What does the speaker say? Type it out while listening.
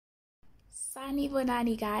Sani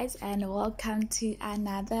Bonani guys, and welcome to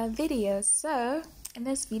another video. So in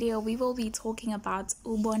this video we will be talking about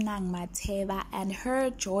Bonang Matheba and her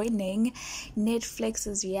joining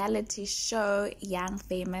Netflix's reality show Young,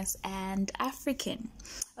 Famous and African.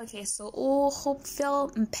 Okay, so Phil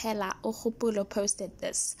Mpela Ohupulo posted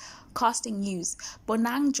this casting news.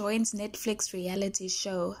 Bonang joins Netflix reality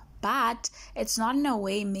show, but it's not in a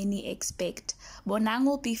way many expect. Bonang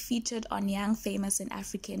will be featured on Young, Famous and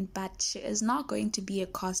African, but she is not going to be a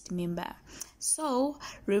cast member. So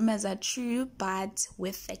rumors are true, but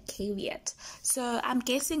with a caveat. So I'm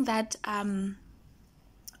guessing that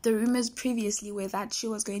the rumors previously were that she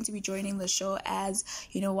was going to be joining the show as,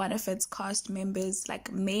 you know, one of its cast members,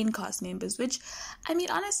 like main cast members, which, I mean,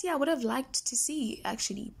 honestly, I would have liked to see,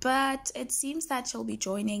 actually. But it seems that she'll be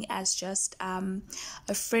joining as just a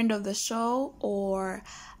friend of the show, or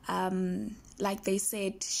like they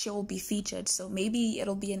said, she'll be featured. So maybe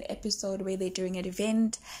it'll be an episode where they're doing an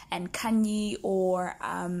event and Kanye or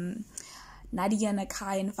Nadia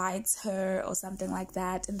Nakai invites her or something like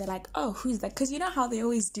that, and they're like, oh, who's that? Because you know how they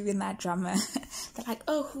always do in that drama. They're like,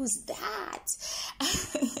 oh, who's that?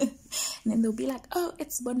 And then they'll be like, oh,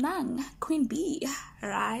 it's Bonang, Queen Bee,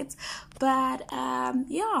 right? But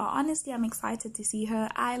yeah, honestly, I'm excited to see her.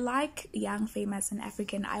 I like Young, Famous and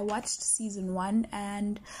African. I watched season 1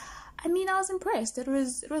 and I mean, I was impressed. It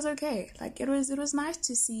was okay. Like it was nice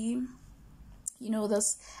to see, you know,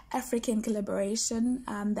 this African collaboration.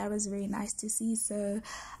 That was very nice to see. So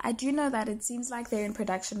I do know that it seems like they're in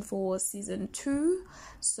production for season 2,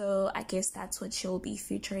 so I guess that's what she'll be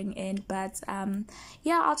featuring in. But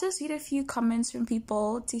yeah, I'll just read a few comments from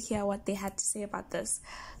people to hear what they had to say about this.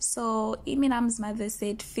 So Iminam's mother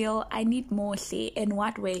said, Phil, I need more Hle. In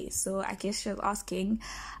what way? So I guess she was asking,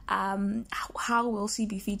 how will she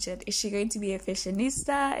be featured? Is she going to be a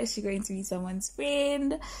fashionista? Is she going to be someone's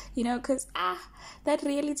friend? You know, because that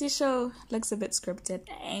reality show looks a bit scripted,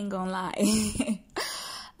 I ain't gonna lie.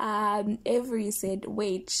 Avery said,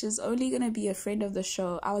 wait, she's only gonna be a friend of the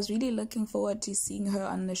show. I was really looking forward to seeing her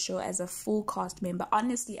on the show as a full cast member.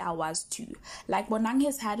 Honestly, I was too. Like, Bonang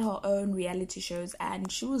has had her own reality shows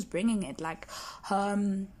and she was bringing it. Like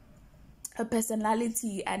her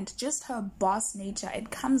personality and just her boss nature, it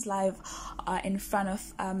comes live in front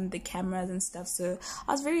of the cameras and stuff. So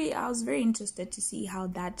I was very interested to see how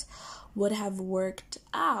that would have worked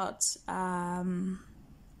out.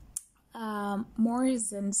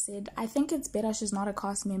 Morrison said, I think it's better she's not a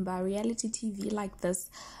cast member. Reality TV like this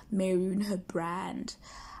may ruin her brand.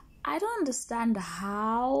 I don't understand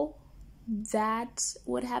how that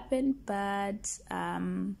would happen, but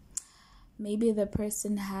maybe the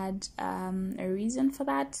person had a reason for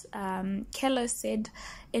that. Keller said,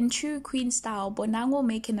 in true Queen style, Bonang will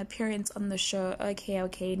make an appearance on the show.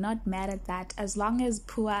 Okay, not mad at that. As long as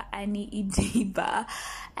Pua Ani Idiba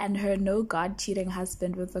and her no-god cheating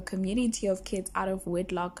husband with a community of kids out of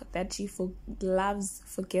wedlock that she loves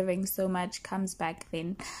forgiving so much comes back,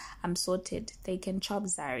 then I'm sorted. They can chop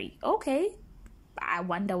Zari. Okay, I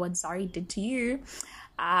wonder what Zari did to you.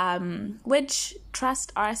 Which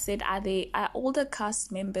Trust R said, are older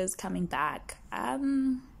cast members coming back?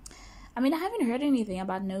 I mean, I haven't heard anything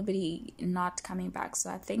about nobody not coming back, so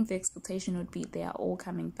I think the expectation would be they are all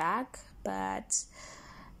coming back. But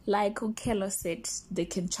like Ukelo said, they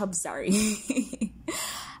can chop Zari.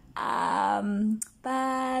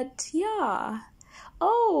 But yeah.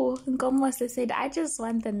 Oh, Ngomwase said, I just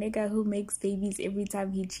want the nigga who makes babies every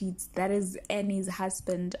time he cheats. That is Annie's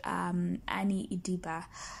husband, Annie Idiba.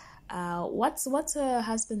 What's her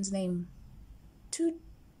husband's name? Two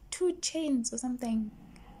Chains or something.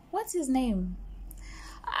 What's his name?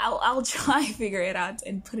 I'll try and figure it out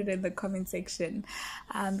and put it in the comment section,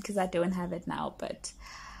 because I don't have it now. But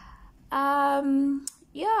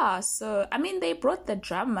yeah, so I mean, they brought the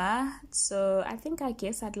drama, so I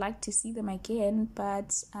guess I'd like to see them again.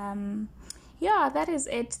 But yeah, that is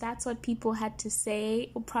it. That's what people had to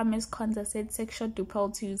say. Promise Konza said sexual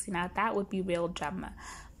dupel Tuesday. Now that would be real drama.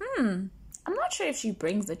 I'm not sure if she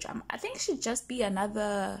brings the drama. I think she'd just be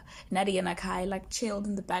another Nadia Nakai, like chilled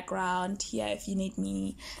in the background, here if you need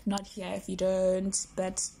me, not here if you don't.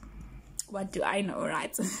 But what do I know,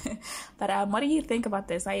 right? But what do you think about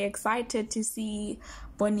this? Are you excited to see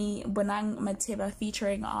Bonang Matheba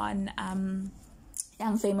featuring on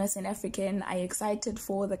Young, Famous and African? Are you excited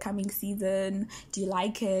for the coming season? Do you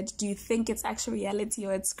like it? Do you think it's actual reality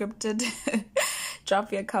or it's scripted?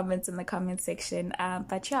 Drop your comments in the comment section.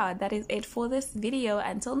 But yeah, that is it for this video.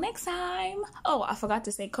 Until next time. Oh, I forgot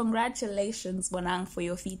to say congratulations, Bonang, for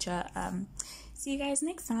your feature. See you guys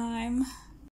next time.